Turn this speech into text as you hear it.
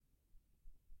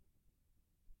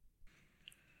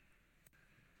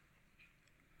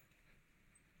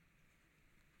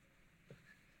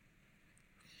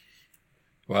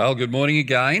Well, good morning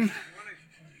again.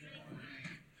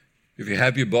 If you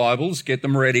have your Bibles, get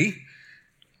them ready.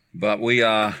 But we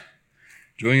are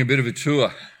doing a bit of a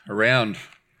tour around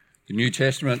the New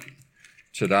Testament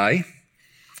today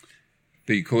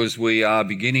because we are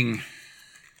beginning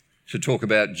to talk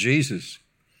about Jesus.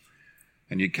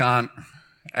 And you can't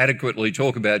adequately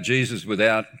talk about Jesus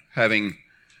without having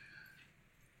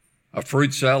a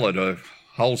fruit salad, a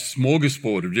whole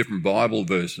smorgasbord of different Bible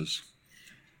verses.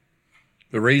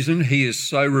 The reason he is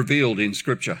so revealed in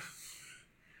Scripture.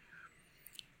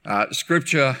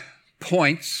 Scripture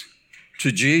points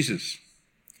to Jesus.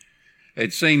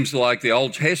 It seems like the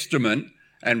Old Testament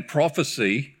and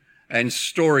prophecy and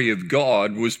story of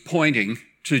God was pointing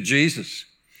to Jesus.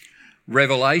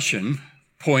 Revelation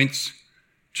points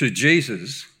to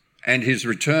Jesus and his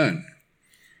return.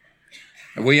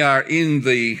 We are in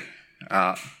the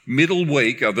middle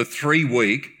week of a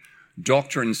 3-week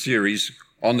doctrine series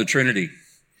on the Trinity.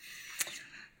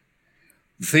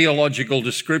 Theological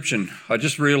description. I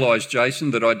just realised, Jason,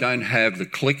 that I don't have the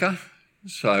clicker.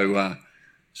 So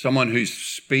someone who's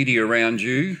speedy around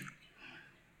you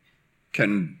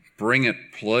can bring it,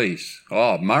 please.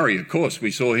 Oh, Murray, of course. We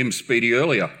saw him speedy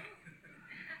earlier.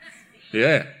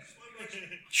 Yeah.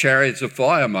 Chariots of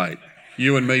fire, mate.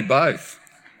 You and me both.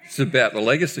 It's about the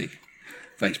legacy.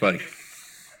 Thanks, buddy.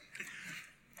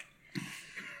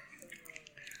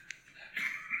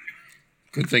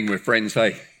 Good thing we're friends,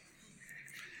 hey?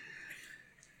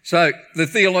 So, the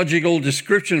theological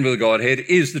description of the Godhead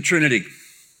is the Trinity,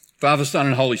 Father, Son,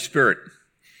 and Holy Spirit.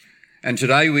 And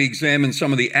today we examine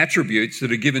some of the attributes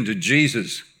that are given to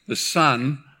Jesus, the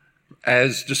Son,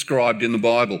 as described in the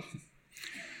Bible.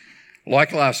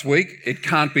 Like last week, it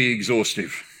can't be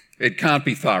exhaustive. It can't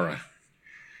be thorough.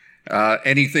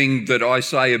 Anything that I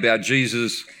say about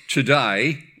Jesus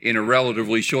today in a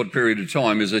relatively short period of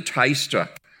time is a taster.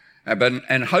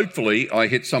 And hopefully I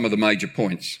hit some of the major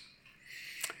points.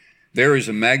 There is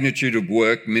a magnitude of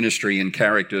work, ministry, and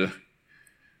character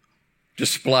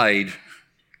displayed,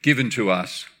 given to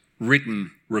us,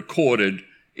 written, recorded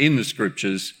in the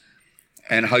Scriptures,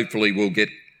 and hopefully we'll get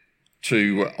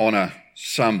to honour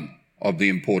some of the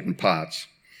important parts.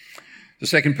 The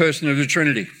second person of the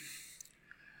Trinity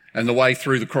and the way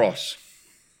through the cross.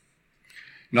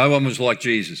 No one was like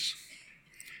Jesus.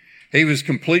 He was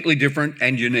completely different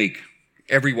and unique,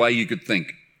 every way you could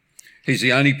think. He's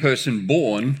the only person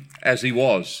born as he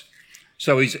was.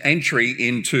 So his entry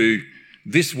into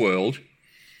this world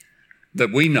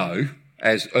that we know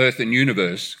as Earth and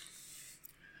universe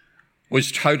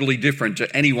was totally different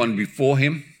to anyone before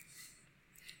him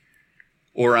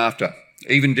or after,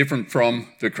 even different from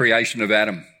the creation of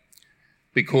Adam,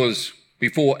 because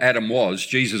before Adam was,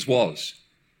 Jesus was,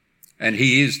 and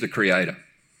he is the creator.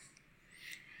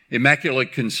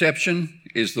 Immaculate conception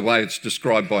is the way it's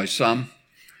described by some,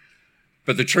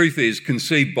 but the truth is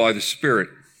conceived by the Spirit.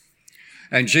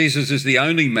 And Jesus is the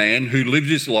only man who lived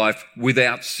his life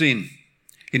without sin.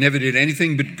 He never did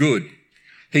anything but good.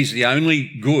 He's the only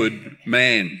good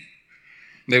man.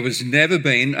 There was never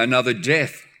been another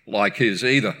death like his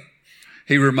either.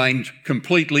 He remained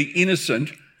completely innocent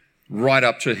right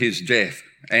up to his death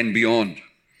and beyond.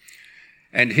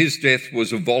 And his death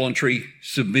was a voluntary,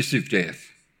 submissive death.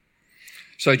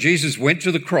 So Jesus went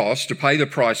to the cross to pay the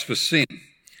price for sin.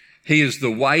 He is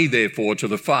the way, therefore, to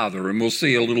the Father, and we'll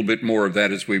see a little bit more of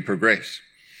that as we progress.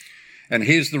 And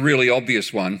here's the really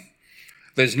obvious one.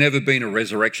 There's never been a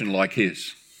resurrection like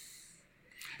his.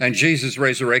 And Jesus'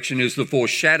 resurrection is the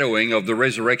foreshadowing of the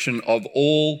resurrection of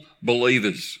all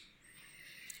believers.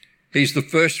 He's the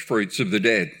first fruits of the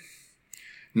dead.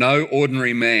 No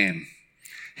ordinary man.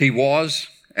 He was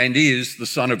and is the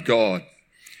Son of God.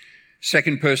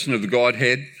 Second person of the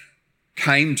Godhead,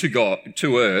 came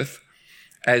to earth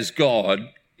as God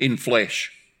in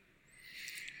flesh.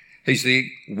 He's the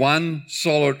one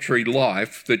solitary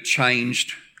life that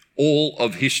changed all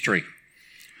of history.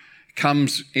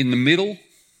 Comes in the middle,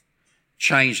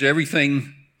 changed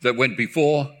everything that went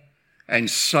before, and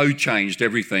so changed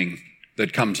everything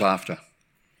that comes after.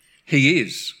 He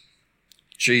is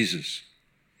Jesus.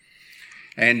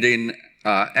 And in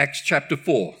Acts chapter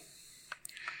 4,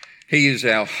 he is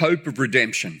our hope of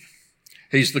redemption.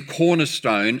 He's the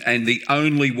cornerstone and the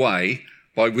only way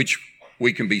by which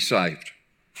we can be saved.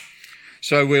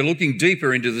 So we're looking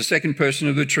deeper into the second person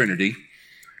of the Trinity.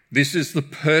 This is the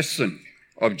person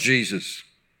of Jesus.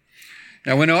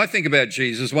 Now, when I think about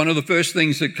Jesus, one of the first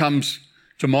things that comes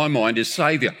to my mind is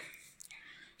Saviour.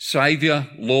 Saviour,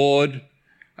 Lord,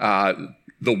 the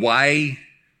way.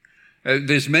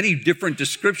 There's many different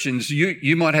descriptions.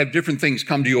 You might have different things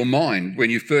come to your mind when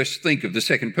you first think of the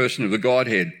second person of the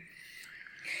Godhead.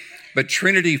 But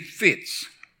Trinity fits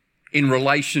in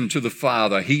relation to the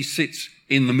Father. He sits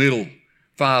in the middle.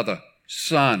 Father,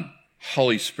 Son,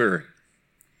 Holy Spirit.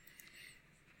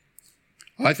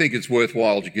 I think it's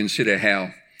worthwhile to consider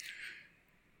how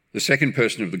the second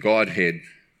person of the Godhead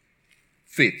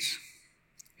fits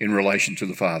in relation to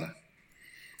the Father.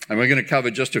 And we're going to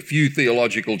cover just a few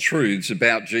theological truths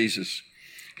about Jesus,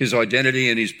 his identity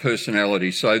and his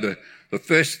personality. So the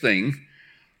first thing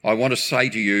I want to say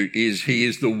to you is he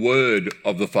is the Word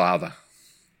of the Father.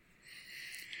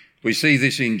 We see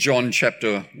this in John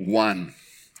chapter 1.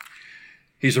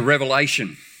 He's a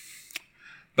revelation,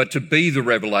 but to be the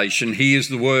revelation, he is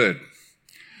the Word.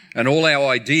 And all our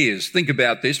ideas, think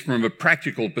about this from a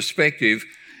practical perspective,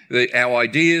 our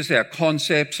ideas, our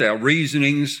concepts, our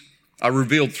reasonings are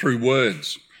revealed through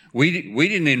words. We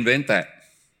didn't invent that.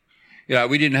 You know,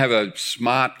 we didn't have a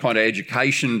smart kind of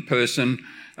education person,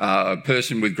 a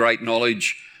person with great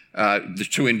knowledge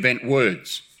to invent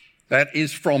words. That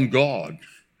is from God.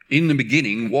 In the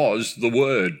beginning was the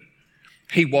Word.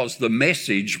 He was the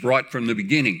message right from the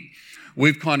beginning.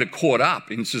 We've kind of caught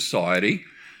up in society,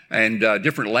 and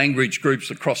different language groups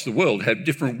across the world have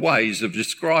different ways of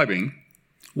describing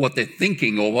what they're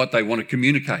thinking or what they want to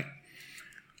communicate.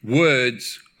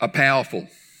 Words are powerful,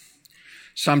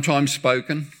 sometimes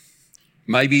spoken,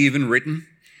 maybe even written,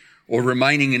 or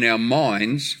remaining in our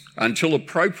minds until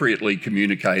appropriately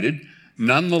communicated.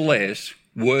 Nonetheless,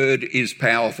 word is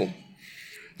powerful.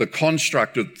 The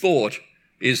construct of thought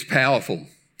is powerful.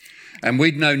 And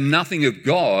we'd know nothing of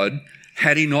God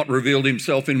had he not revealed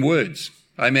himself in words.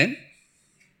 Amen?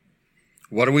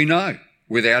 What do we know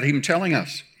without him telling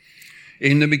us?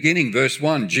 In the beginning, verse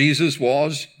 1, Jesus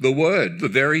was the Word, the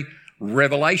very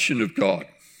revelation of God.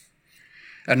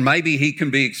 And maybe he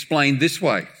can be explained this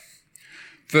way.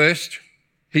 First,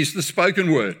 he's the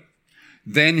spoken word.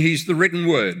 Then he's the written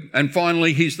word. And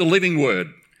finally, he's the living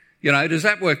word. You know, does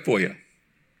that work for you?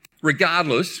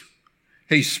 Regardless,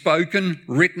 he's spoken,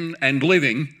 written, and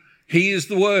living. He is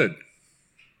the Word.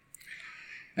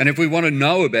 And if we want to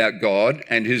know about God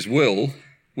and his will,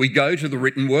 we go to the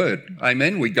written word.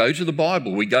 Amen? We go to the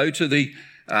Bible. We go to the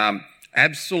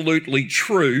absolutely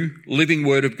true living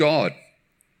word of God.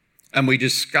 And we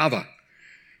discover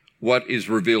what is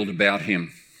revealed about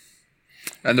him.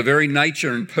 And the very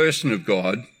nature and person of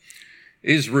God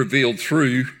is revealed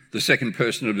through the second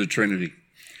person of the Trinity.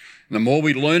 And the more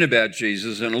we learn about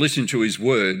Jesus and listen to his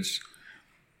words,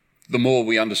 the more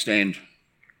we understand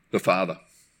the Father.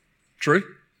 True?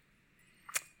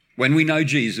 When we know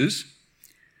Jesus,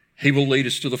 he will lead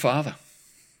us to the Father.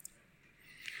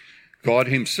 God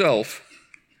himself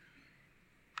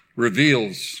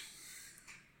reveals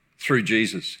through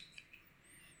Jesus.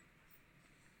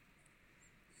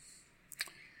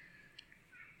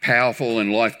 Powerful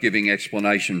and life-giving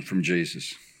explanation from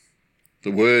Jesus.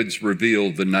 The words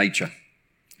reveal the nature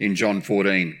in John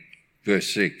 14,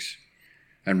 verse 6.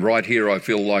 And right here I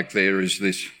feel like there is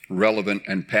this relevant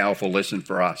and powerful lesson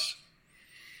for us.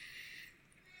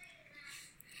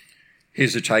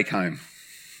 Here's a take-home.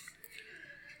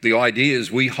 The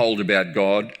ideas we hold about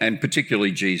God, and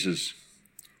particularly Jesus,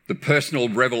 the personal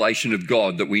revelation of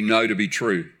God that we know to be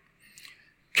true,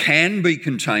 can be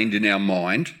contained in our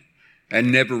mind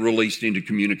and never released into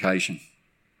communication.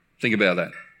 Think about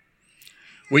that.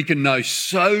 We can know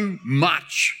so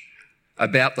much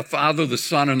about the Father, the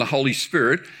Son, and the Holy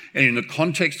Spirit, and in the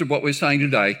context of what we're saying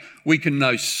today, we can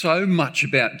know so much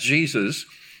about Jesus.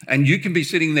 And you can be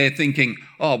sitting there thinking,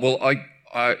 oh, well,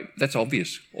 that's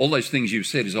obvious. All those things you've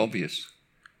said is obvious.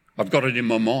 I've got it in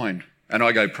my mind. And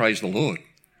I go, praise the Lord.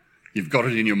 You've got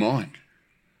it in your mind.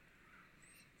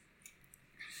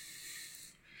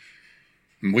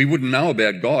 And we wouldn't know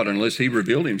about God unless he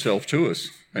revealed himself to us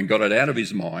and got it out of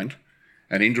his mind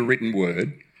and into written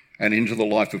word and into the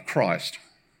life of Christ.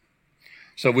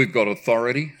 So we've got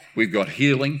authority, we've got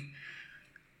healing,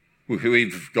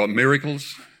 we've got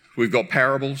miracles, we've got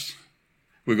parables,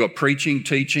 we've got preaching,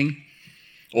 teaching,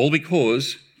 all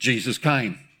because Jesus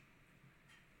came.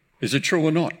 Is it true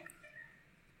or not?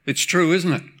 It's true,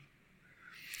 isn't it?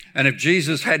 And if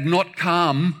Jesus had not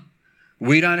come,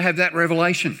 we don't have that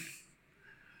revelation.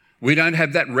 We don't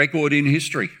have that record in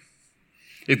history.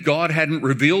 If God hadn't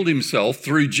revealed himself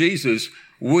through Jesus,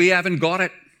 we haven't got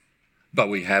it, but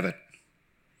we have it.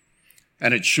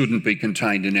 And it shouldn't be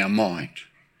contained in our mind.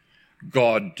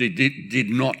 God did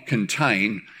not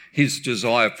contain his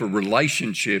desire for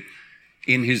relationship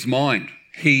in his mind.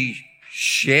 He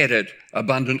shared it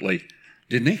abundantly,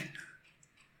 didn't he?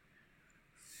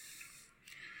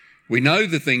 We know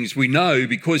the things we know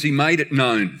because he made it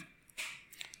known.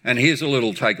 And here's a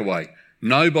little takeaway.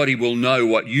 Nobody will know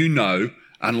what you know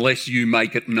unless you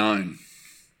make it known.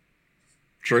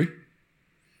 True?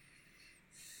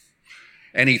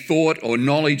 Any thought or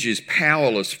knowledge is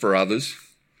powerless for others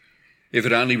if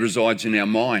it only resides in our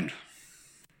mind.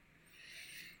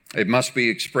 It must be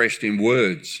expressed in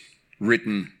words,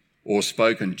 written or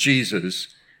spoken. Jesus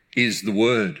is the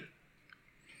Word.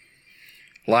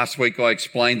 Last week I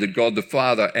explained that God the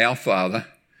Father, our Father,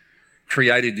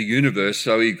 created the universe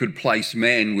so he could place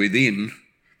man within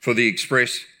for the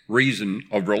express reason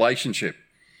of relationship.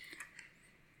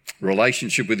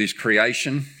 Relationship with his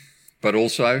creation, but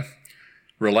also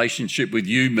relationship with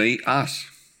you, me, us.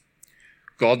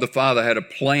 God the Father had a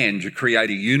plan to create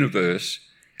a universe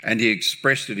and he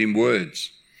expressed it in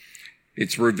words.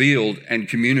 It's revealed and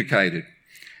communicated.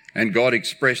 And God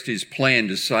expressed his plan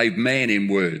to save man in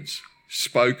words,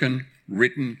 spoken,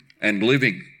 written, and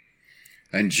living.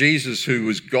 And Jesus, who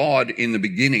was God in the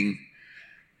beginning,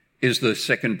 is the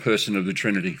second person of the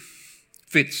Trinity.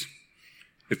 It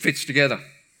fits together.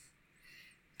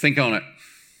 Think on it.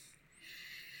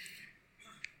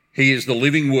 He is the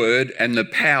living Word and the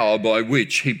power by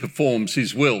which he performs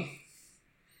his will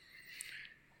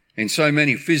in so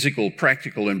many physical,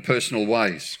 practical, and personal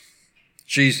ways.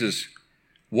 Jesus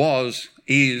was,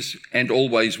 is, and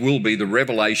always will be the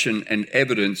revelation and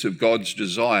evidence of God's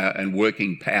desire and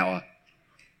working power.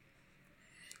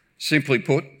 Simply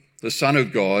put, the Son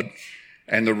of God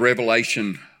and the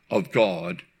revelation of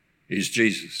God is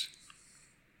Jesus.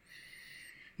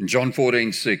 In John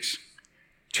 14:6,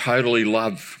 totally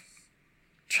love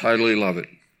it.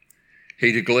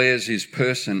 He declares his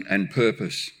person and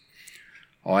purpose.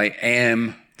 I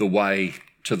am the way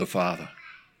to the Father.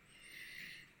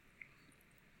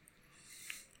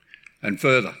 And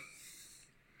further,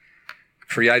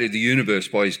 created the universe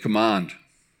by his command.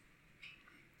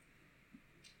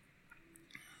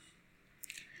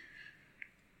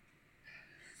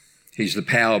 He's the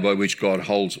power by which God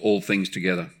holds all things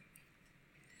together.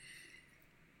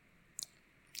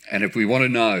 And if we want to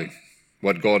know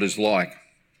what God is like,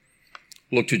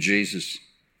 look to Jesus.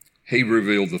 He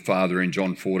revealed the Father in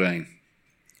John 14.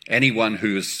 Anyone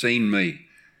who has seen me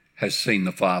has seen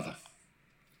the Father.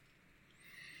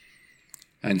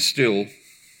 And still,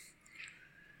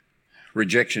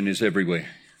 rejection is everywhere.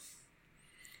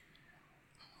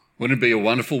 Wouldn't it be a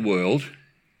wonderful world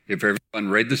if everyone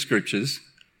read the scriptures,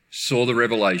 saw the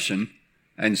revelation,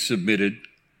 and submitted,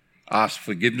 asked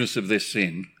forgiveness of their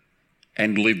sin,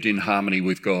 and lived in harmony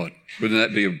with God? Wouldn't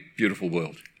that be a beautiful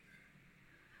world?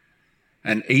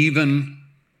 And even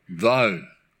though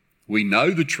we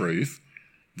know the truth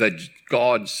that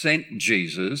God sent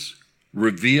Jesus,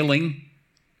 revealing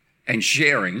and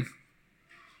sharing,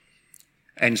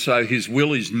 and so his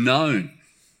will is known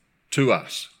to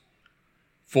us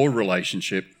for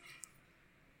relationship,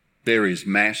 there is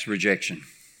mass rejection.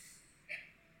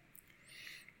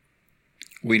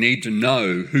 We need to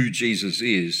know who Jesus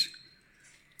is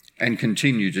and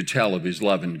continue to tell of his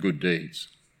love and good deeds.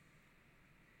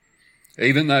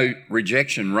 Even though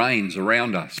rejection reigns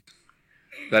around us,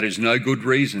 that is no good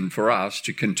reason for us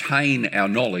to contain our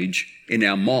knowledge in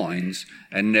our minds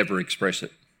and never express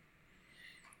it.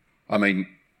 I mean,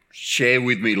 share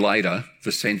with me later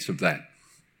the sense of that.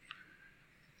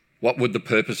 What would the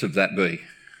purpose of that be?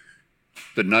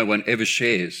 That no one ever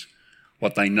shares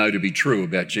what they know to be true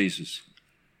about Jesus.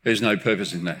 There's no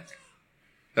purpose in that.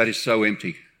 That is so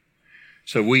empty.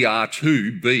 So we are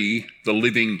to be the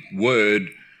living Word,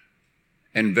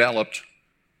 enveloped,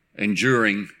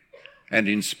 enduring, and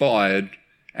inspired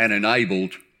and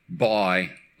enabled by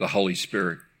the Holy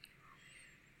Spirit.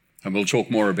 And we'll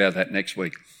talk more about that next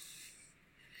week.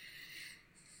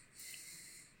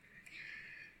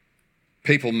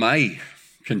 People may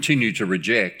continue to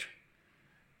reject,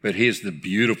 but here's the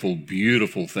beautiful,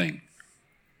 beautiful thing.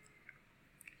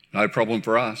 No problem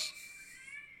for us.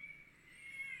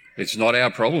 It's not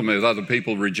our problem if other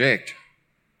people reject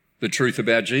the truth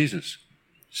about Jesus.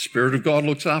 Spirit of God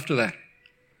looks after that.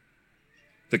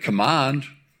 The command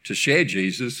to share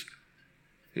Jesus,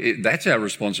 that's our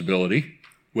responsibility.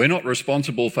 We're not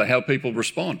responsible for how people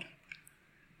respond.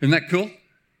 Isn't that cool?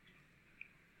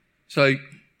 So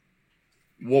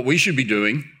what we should be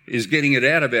doing is getting it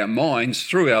out of our minds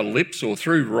through our lips or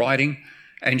through writing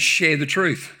and share the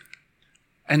truth.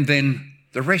 And then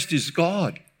the rest is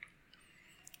God.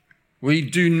 We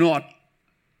do not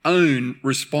own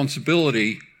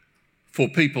responsibility for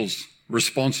people's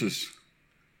responses.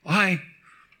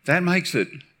 That makes it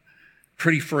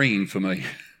pretty freeing for me.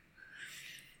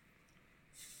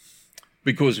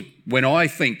 Because when I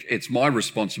think it's my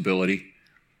responsibility,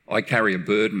 I carry a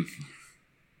burden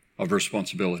of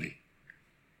responsibility.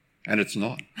 And it's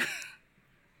not.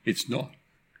 It's not.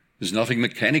 There's nothing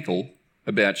mechanical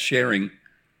about sharing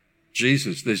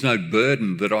Jesus. There's no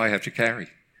burden that I have to carry.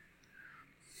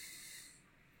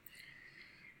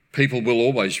 People will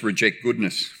always reject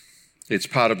goodness. It's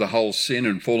part of the whole sin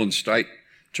and fallen state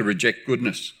to reject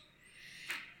goodness.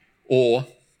 Or,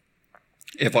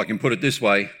 if I can put it this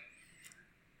way,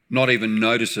 not even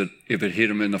notice it if it hit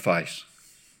them in the face.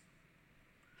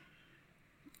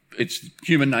 It's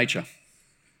human nature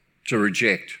to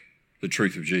reject the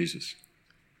truth of Jesus.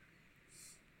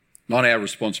 Not our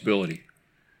responsibility.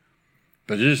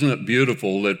 But isn't it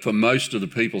beautiful that for most of the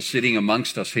people sitting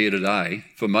amongst us here today,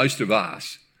 for most of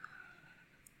us,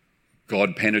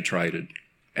 God penetrated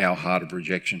our heart of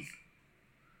rejection.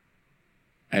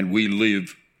 And we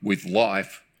live with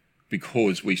life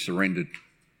because we surrendered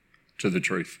to the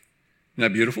truth. Isn't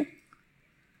that beautiful? It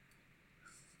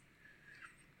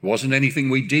wasn't anything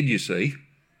we did, you see.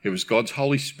 It was God's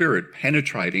Holy Spirit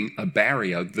penetrating a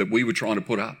barrier that we were trying to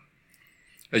put up.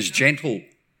 As gentle. If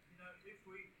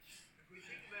we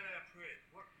think about our prayer,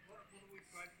 what do we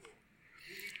pray for? Do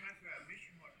we pray for our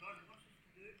mission, what God wants us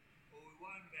to do, or we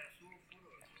worry about a sore foot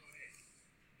or a sore head?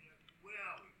 Where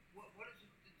are we? What is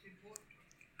it that's important to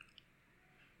us?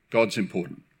 God's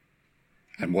important,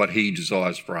 and what he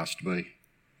desires for us to be.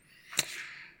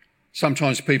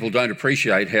 Sometimes people don't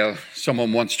appreciate how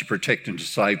someone wants to protect and to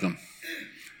save them.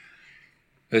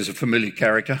 There's a familiar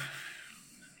character.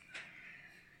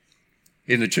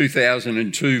 In the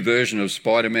 2002 version of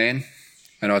Spider-Man,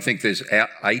 and I think there's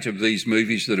 8 of these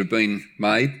movies that have been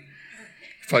made,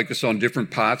 focus on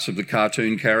different parts of the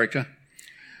cartoon character.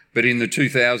 But in the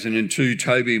 2002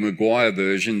 Tobey Maguire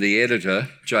version, the editor,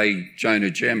 J.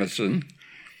 Jonah Jameson,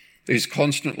 is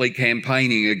constantly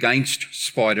campaigning against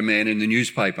Spider-Man in the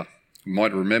newspaper. You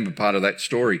might remember part of that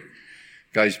story.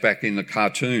 It goes back in the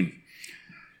cartoon.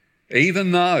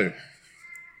 Even though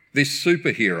this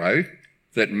superhero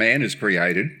that man has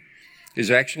created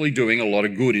is actually doing a lot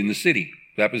of good in the city.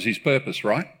 That was his purpose,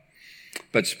 right?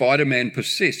 But Spider-Man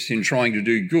persists in trying to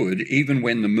do good even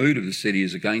when the mood of the city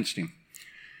is against him.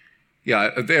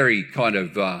 A very kind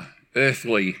of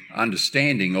earthly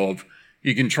understanding of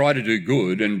you can try to do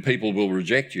good and people will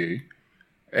reject you.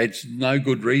 It's no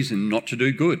good reason not to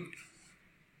do good.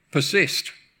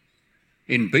 Persist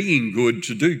in being good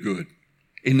to do good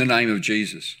in the name of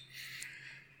Jesus.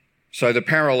 So the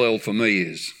parallel for me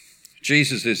is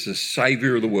Jesus is the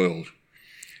Saviour of the world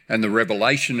and the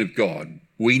revelation of God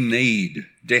we need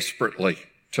desperately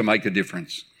to make a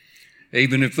difference.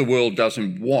 Even if the world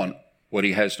doesn't want what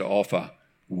he has to offer,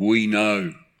 we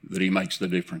know that he makes the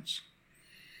difference.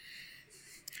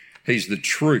 He's the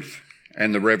truth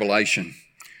and the revelation,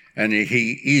 and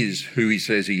he is who he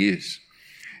says he is.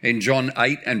 In John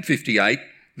 8:58,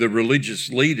 the religious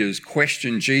leaders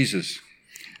question Jesus,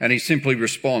 and he simply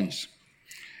responds.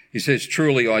 He says,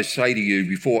 "Truly I say to you,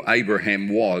 before Abraham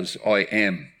was, I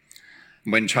am."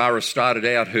 When Tara started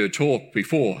out her talk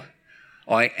before,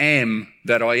 I am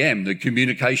that I am, the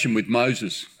communication with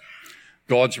Moses,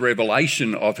 God's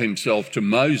revelation of himself to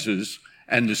Moses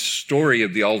and the story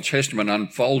of the Old Testament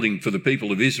unfolding for the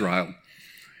people of Israel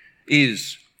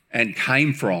is and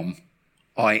came from,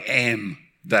 I am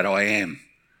that I am.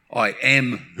 I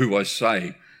am who I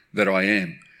say that I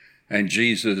am. And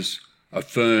Jesus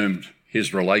affirmed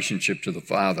his relationship to the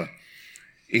Father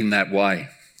in that way.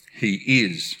 He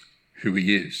is who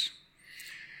he is.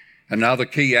 Another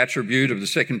key attribute of the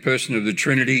second person of the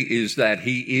Trinity is that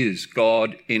he is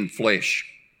God in flesh.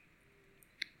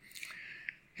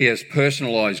 He has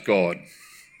personalised God.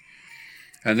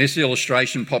 And this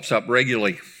illustration pops up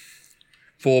regularly.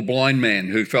 4 blind men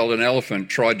who felt an elephant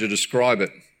tried to describe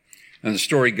it. And the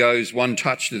story goes, one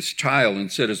touched its tail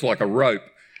and said it's like a rope.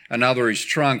 Another his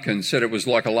trunk and said it was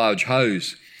like a large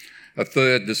hose. A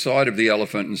third the side of the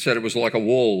elephant and said it was like a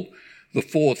wall. The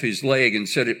fourth his leg and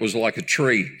said it was like a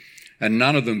tree. And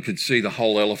none of them could see the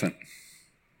whole elephant.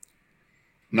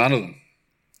 None of them.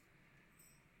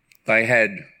 They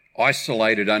had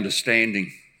isolated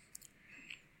understanding,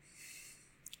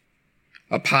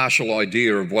 a partial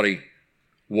idea of what he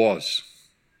was.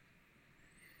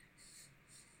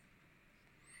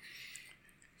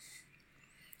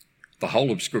 The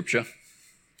whole of Scripture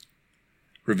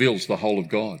reveals the whole of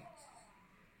God.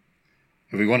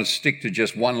 If we want to stick to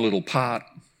just one little part,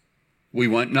 we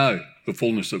won't know the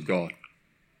fullness of God.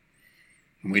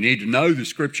 And we need to know the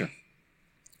Scripture,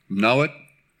 know it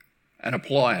and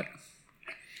apply it.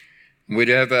 And we'd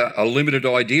have a limited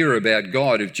idea about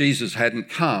God if Jesus hadn't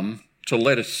come to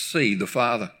let us see the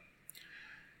Father.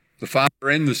 The Father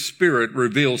and the Spirit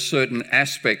reveal certain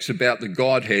aspects about the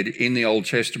Godhead in the Old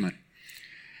Testament.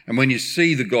 And when you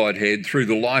see the Godhead through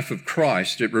the life of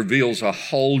Christ, it reveals a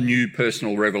whole new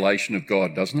personal revelation of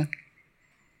God, doesn't it?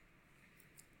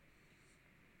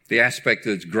 The aspect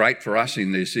that's great for us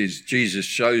in this is Jesus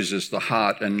shows us the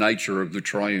heart and nature of the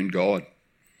triune God.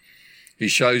 He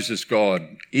shows us God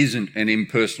isn't an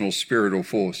impersonal spiritual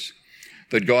force,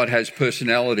 that God has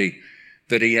personality,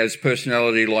 that he has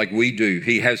personality like we do.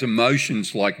 He has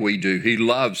emotions like we do. He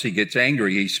loves, he gets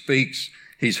angry, he speaks,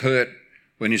 he's hurt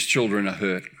when his children are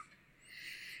hurt.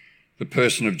 The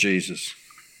person of Jesus.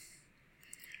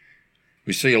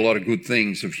 We see a lot of good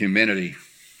things of humanity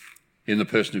in the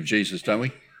person of Jesus, don't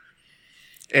we?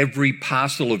 Every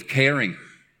parcel of caring,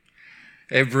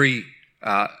 every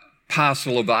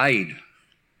parcel of aid,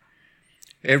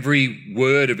 every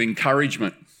word of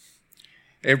encouragement,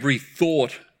 every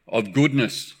thought of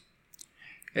goodness,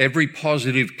 every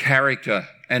positive character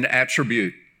and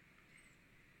attribute,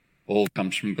 all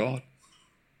comes from God.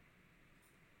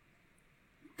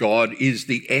 God is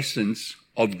the essence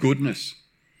of goodness,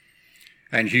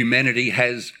 and humanity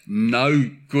has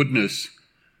no goodness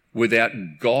without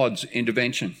God's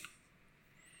intervention.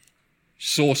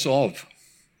 Source of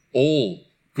all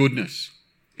goodness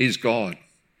is God.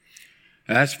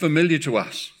 And that's familiar to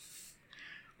us.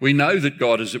 We know that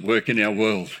God is at work in our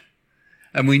world,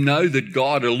 and we know that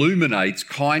God illuminates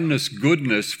kindness,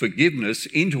 goodness, forgiveness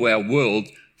into our world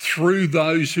through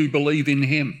those who believe in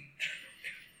him.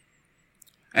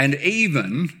 And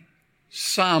even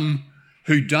some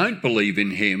who don't believe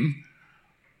in him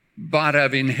but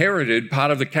have inherited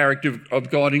part of the character of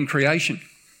God in creation.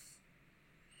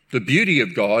 The beauty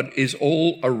of God is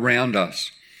all around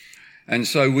us. And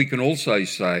so we can also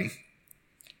say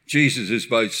Jesus is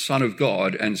both Son of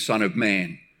God and Son of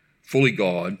Man, fully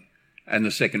God and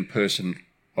the second person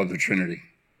of the Trinity.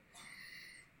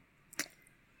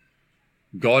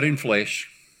 God in flesh,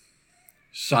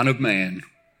 Son of Man,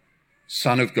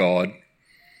 Son of God,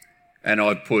 and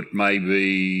I'd put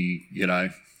maybe,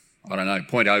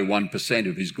 0.01%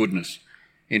 of his goodness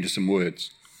into some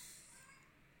words.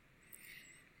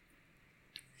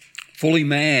 Fully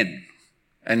man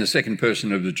and the second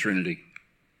person of the Trinity.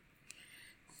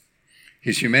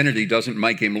 His humanity doesn't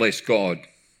make him less God.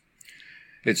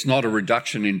 It's not a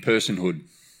reduction in personhood.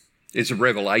 It's a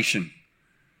revelation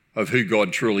of who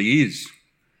God truly is.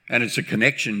 And it's a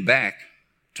connection back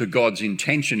to God's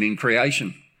intention in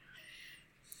creation.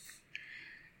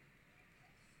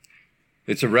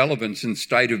 It's a relevance and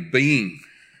state of being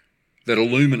that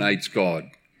illuminates God.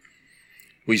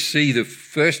 We see the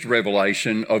first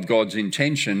revelation of God's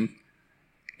intention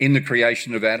in the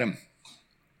creation of Adam.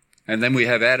 And then we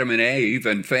have Adam and Eve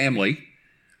and family.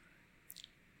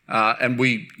 And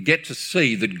we get to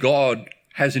see that God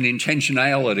has an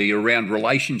intentionality around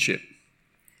relationship.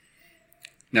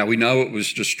 Now, we know it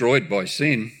was destroyed by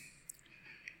sin.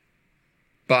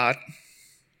 But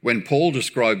when Paul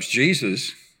describes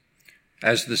Jesus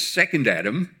as the second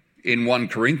Adam in 1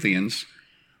 Corinthians,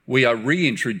 we are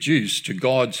reintroduced to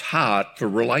God's heart for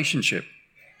relationship.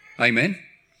 Amen?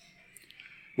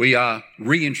 We are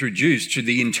reintroduced to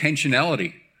the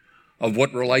intentionality of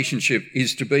what relationship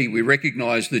is to be. We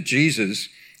recognise that Jesus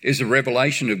is a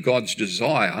revelation of God's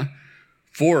desire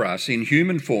for us in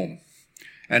human form.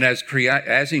 And as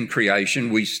in creation,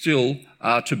 we still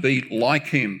are to be like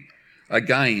him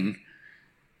again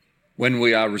when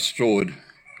we are restored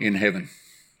in heaven.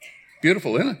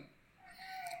 Beautiful, isn't it?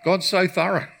 God's so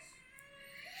thorough.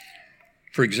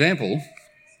 For example,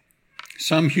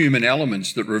 some human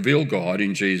elements that reveal God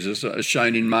in Jesus are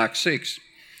shown in Mark 6.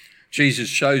 Jesus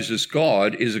shows us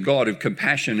God is a God of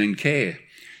compassion and care.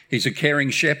 He's a caring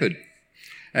shepherd,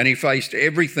 and he faced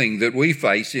everything that we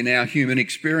face in our human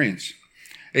experience,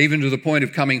 even to the point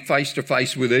of coming face to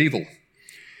face with evil.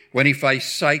 When he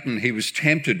faced Satan, he was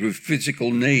tempted with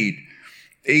physical need,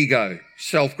 ego,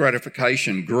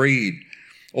 self-gratification, greed,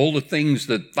 all the things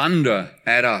that thunder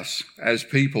at us as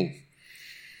people.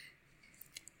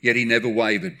 Yet he never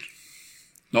wavered,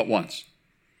 not once,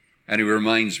 and he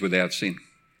remains without sin.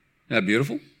 Isn't that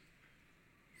beautiful?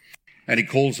 And he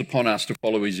calls upon us to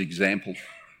follow his example.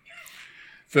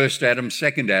 First Adam,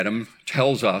 second Adam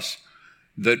tells us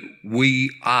that we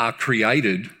are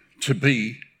created to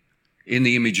be in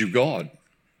the image of God.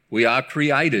 We are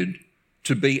created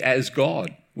to be as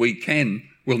God.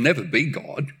 We'll never be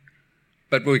God,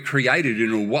 but we're created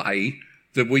in a way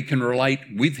that we can relate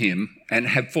with him and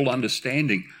have full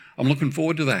understanding. I'm looking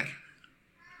forward to that.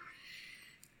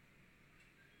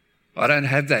 I don't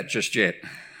have that just yet.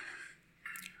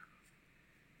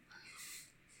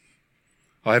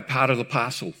 I have part of the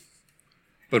parcel.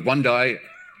 But one day,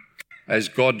 as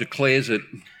God declares it,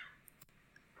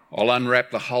 I'll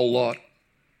unwrap the whole lot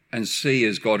and see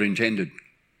as God intended.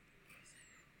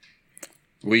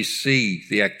 We see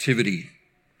the activity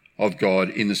of God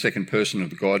in the second person of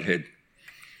the Godhead.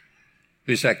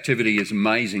 This activity is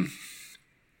amazing.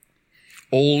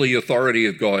 All the authority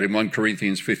of God in 1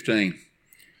 Corinthians 15.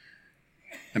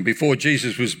 And before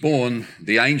Jesus was born,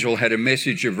 the angel had a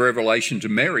message of revelation to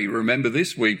Mary. Remember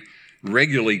this? We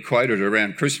regularly quote it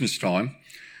around Christmas time.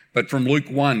 But from Luke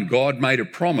 1, God made a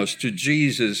promise to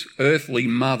Jesus' earthly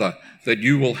mother that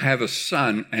you will have a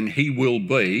son and he will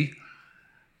be.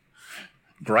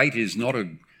 Great is not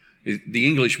the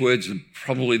English words are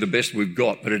probably the best we've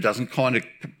got, but it doesn't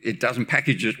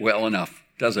package it well enough,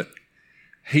 does it?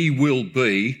 He will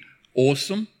be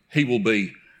awesome. He will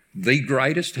be the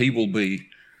greatest. He will be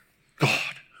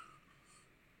God.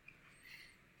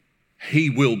 He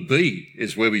will be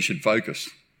is where we should focus,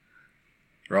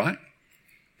 right?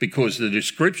 Because the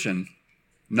description,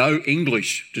 no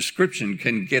English description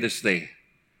can get us there.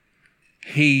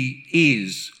 He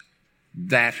is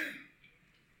that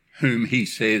whom he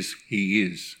says he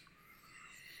is.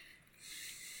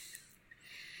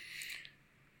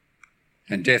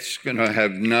 And death's going to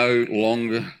have no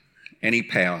longer any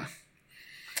power,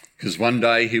 because one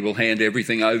day he will hand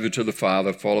everything over to the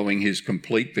Father following his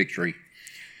complete victory.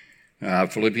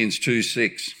 Philippians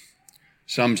 2:6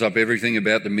 sums up everything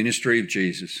about the ministry of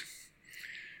Jesus.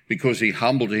 Because he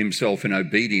humbled himself in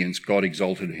obedience, God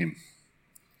exalted him.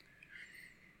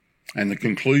 And the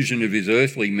conclusion of his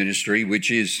earthly ministry, which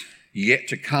is yet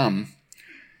to come,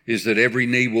 is that every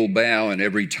knee will bow and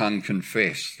every tongue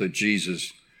confess that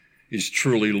Jesus is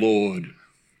truly Lord.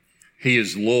 He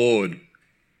is Lord.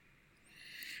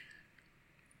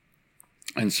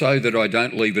 And so that I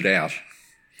don't leave it out,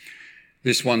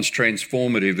 this one's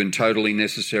transformative and totally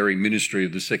necessary ministry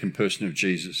of the second person of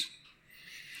Jesus.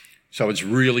 So it's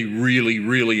really, really,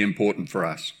 really important for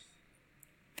us.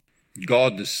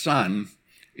 God the Son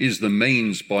is the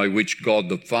means by which God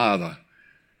the Father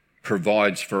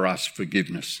provides for us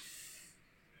forgiveness.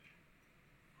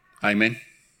 Amen.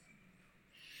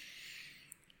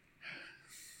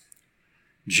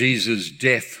 Jesus'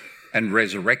 death and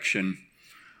resurrection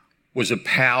was a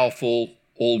powerful,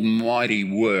 almighty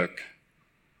work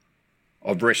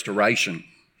of restoration,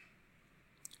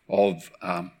 of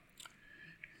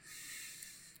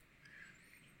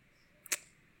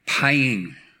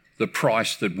paying the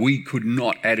price that we could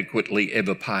not adequately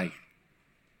ever pay.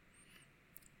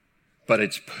 But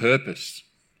its purpose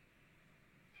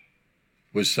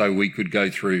was so we could go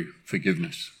through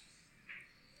forgiveness,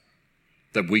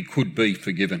 that we could be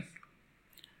forgiven.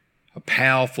 A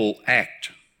powerful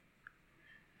act.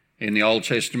 In the Old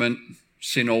Testament,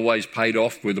 sin always paid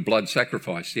off with a blood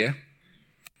sacrifice, yeah?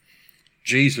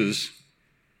 Jesus,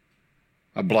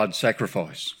 a blood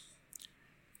sacrifice.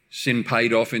 Sin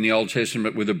paid off in the Old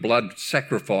Testament with a blood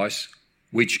sacrifice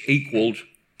which equaled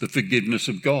the forgiveness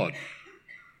of God.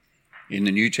 In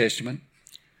the New Testament,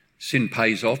 sin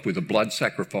pays off with a blood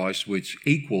sacrifice which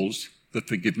equals the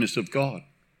forgiveness of God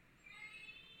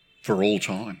for all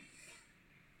time,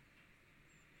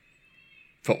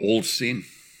 for all sin,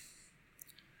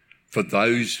 for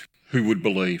those who would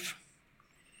believe.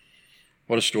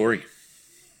 What a story.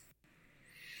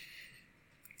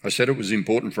 I said it was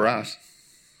important for us.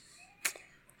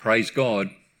 Praise God.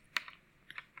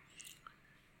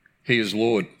 He is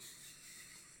Lord.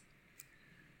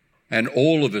 And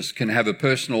all of us can have a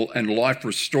personal and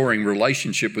life-restoring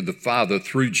relationship with the Father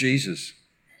through Jesus.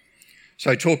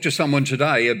 So talk to someone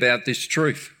today about this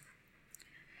truth.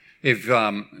 If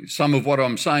some of what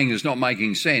I'm saying is not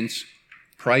making sense,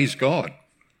 praise God.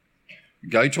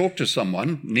 Go talk to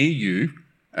someone near you.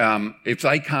 If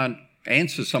they can't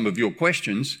answer some of your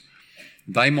questions,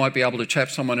 they might be able to tap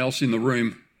someone else in the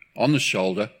room on the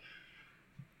shoulder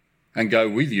and go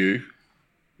with you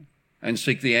and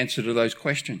seek the answer to those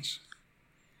questions.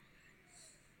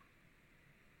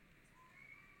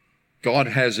 God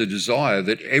has a desire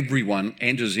that everyone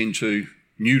enters into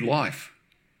new life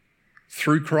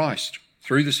through Christ,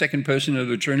 through the second person of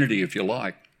the Trinity, if you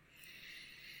like.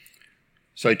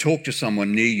 So talk to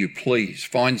someone near you, please.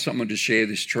 Find someone to share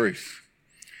this truth.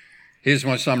 Here's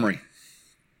my summary.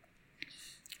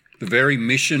 The very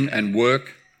mission and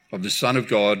work of the Son of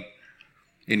God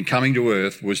in coming to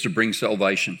earth was to bring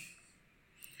salvation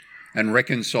and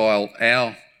reconcile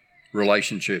our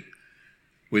relationship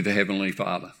with the Heavenly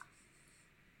Father.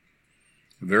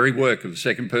 The very work of the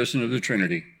second person of the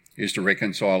Trinity is to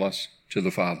reconcile us to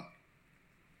the Father.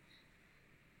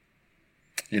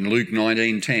 In Luke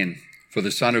 19:10, for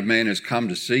the Son of Man has come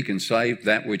to seek and save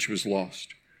that which was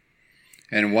lost.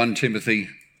 And in 1 Timothy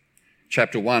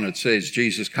chapter 1, it says,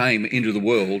 Jesus came into the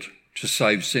world to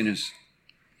save sinners.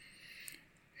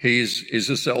 His is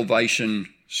a salvation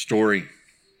story.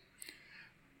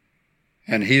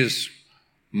 And here's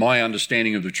my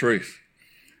understanding of the truth.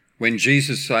 When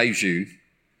Jesus saves you,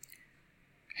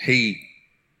 he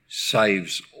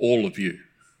saves all of you.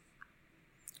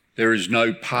 There is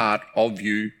no part of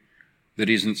you that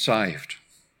isn't saved.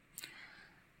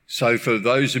 So for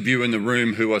those of you in the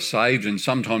room who are saved, and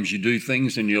sometimes you do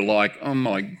things and you're like, oh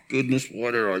my goodness, why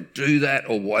do I do that?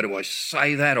 Or why do I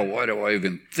say that? Or why do I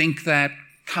even think that?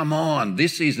 Come on,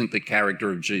 this isn't the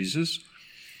character of Jesus.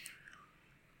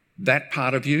 That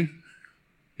part of you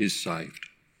is saved.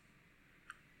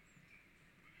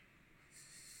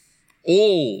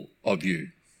 All of you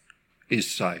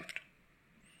is saved.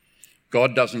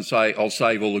 God doesn't say, I'll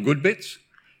save all the good bits,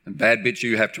 and bad bits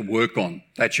you have to work on.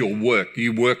 That's your work.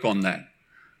 You work on that.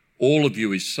 All of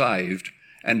you is saved,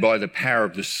 and by the power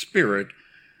of the Spirit,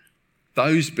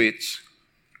 those bits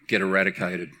get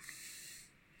eradicated.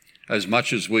 As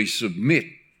much as we submit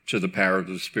to the power of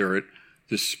the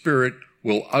Spirit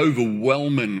will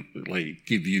overwhelmingly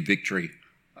give you victory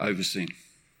over sin.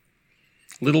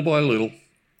 Little by little.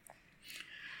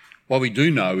 What we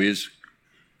do know is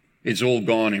it's all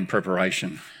gone in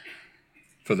preparation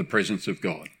for the presence of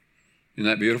God. Isn't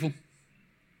that beautiful?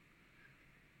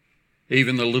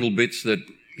 Even the little bits that,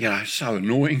 so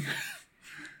annoying,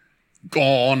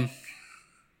 gone.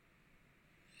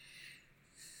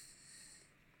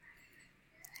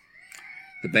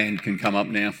 The band can come up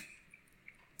now,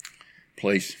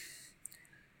 please.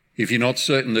 If you're not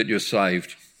certain that you're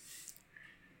saved,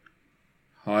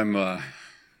 I'm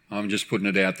just putting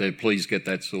it out there. Please get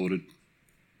that sorted.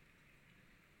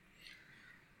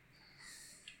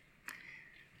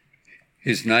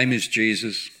 His name is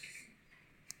Jesus.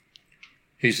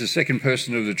 He's the second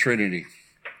person of the Trinity.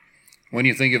 When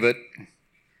you think of it,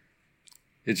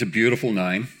 it's a beautiful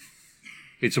name.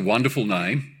 It's a wonderful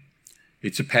name.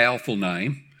 It's a powerful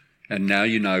name. And now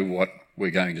you know what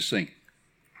we're going to sing.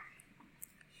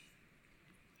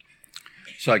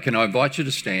 So can I invite you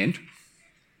to stand?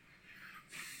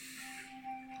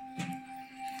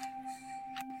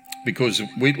 Because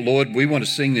Lord, we want to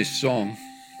sing this song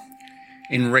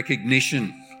in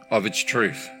recognition of its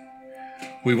truth.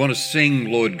 We want to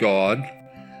sing, Lord God,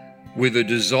 with a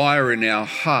desire in our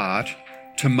heart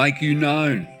to make you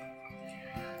known.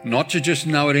 Not to just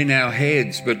know it in our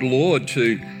heads, but Lord,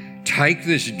 to take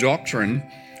this doctrine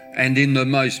and in the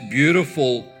most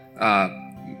beautiful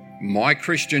My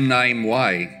Christian Name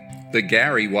way, the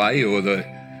Gary way or the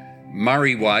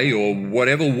Murray way or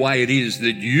whatever way it is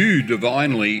that you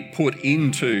divinely put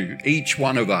into each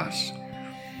one of us,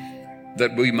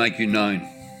 that we make you known,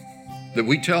 that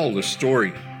we tell the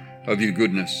story of your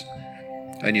goodness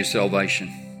and your salvation.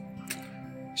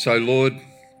 So Lord,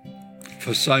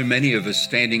 for so many of us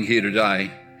standing here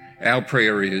today, our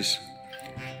prayer is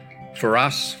for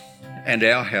us and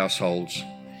our households,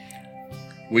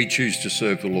 we choose to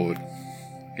serve the Lord.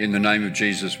 In the name of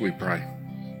Jesus we pray.